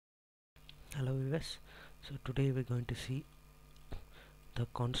Hello viewers. So today we're going to see the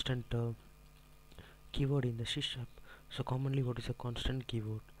constant keyword in the C#. So commonly what is a constant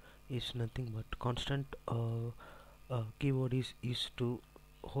keyword is nothing but constant keyword is used to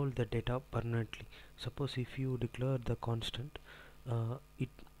hold the data permanently. Suppose if you declare the constant,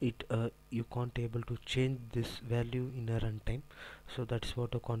 you can't able to change this value in a runtime. So that's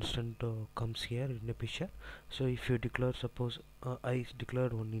what a constant comes here in the picture. So if you declare, suppose I declare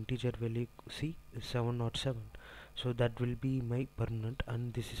one integer value c is 707, so that will be my permanent,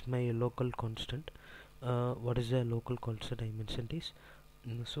 and this is my local constant. What is the local constant I mentioned is,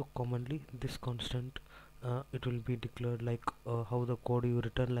 so commonly this constant it will be declared like how the code you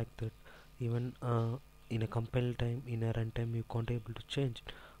return like that. Even in a compile time, in a runtime, you can't able to change.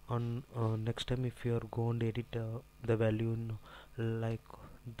 On next time if you are going to edit the value like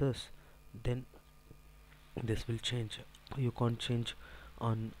this, then this will change. You can't change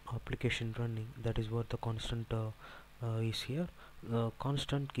on application running. That is what the constant is here.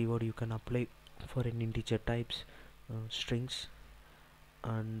 Constant keyword you can apply for an integer types, strings,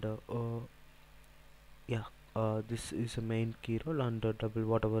 and yeah, this is a main key role, and double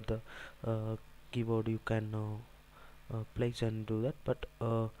whatever the keyword you can place and do that. But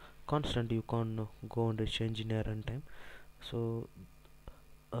constant you can go and change in a runtime. So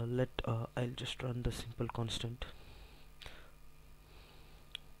I'll just run the simple constant.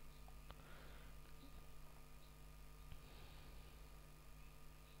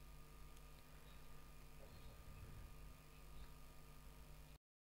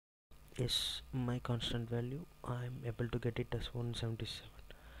 Yes, my constant value, I'm able to get it as 177.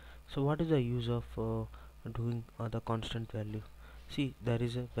 So what is the use of doing the constant value? See, there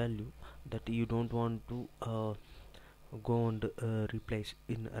is a value that you don't want to go and replace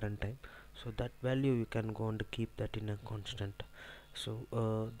in a runtime, so that value you can go and keep that in a constant. So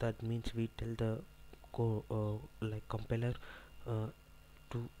that means we tell the like compiler uh,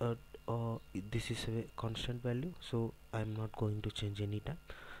 to this is a constant value, so I'm not going to change any time.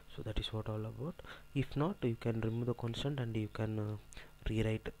 So that is what all about. If not, you can remove the constant and you can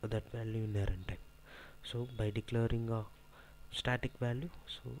rewrite that value in a runtime. So by declaring a static value,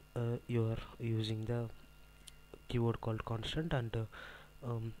 so you are using the keyword called constant, and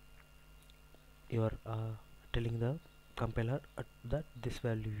um, you are telling the compiler that this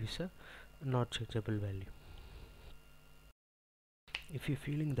value is a not changeable value. If you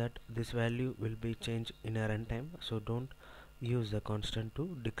feeling that this value will be changed in a runtime, so don't use the constant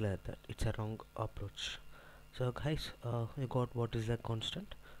to declare that. It's a wrong approach. So guys, you got what is the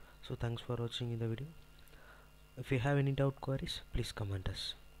constant. So thanks for watching in the video. If you have any doubt queries, please comment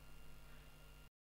us.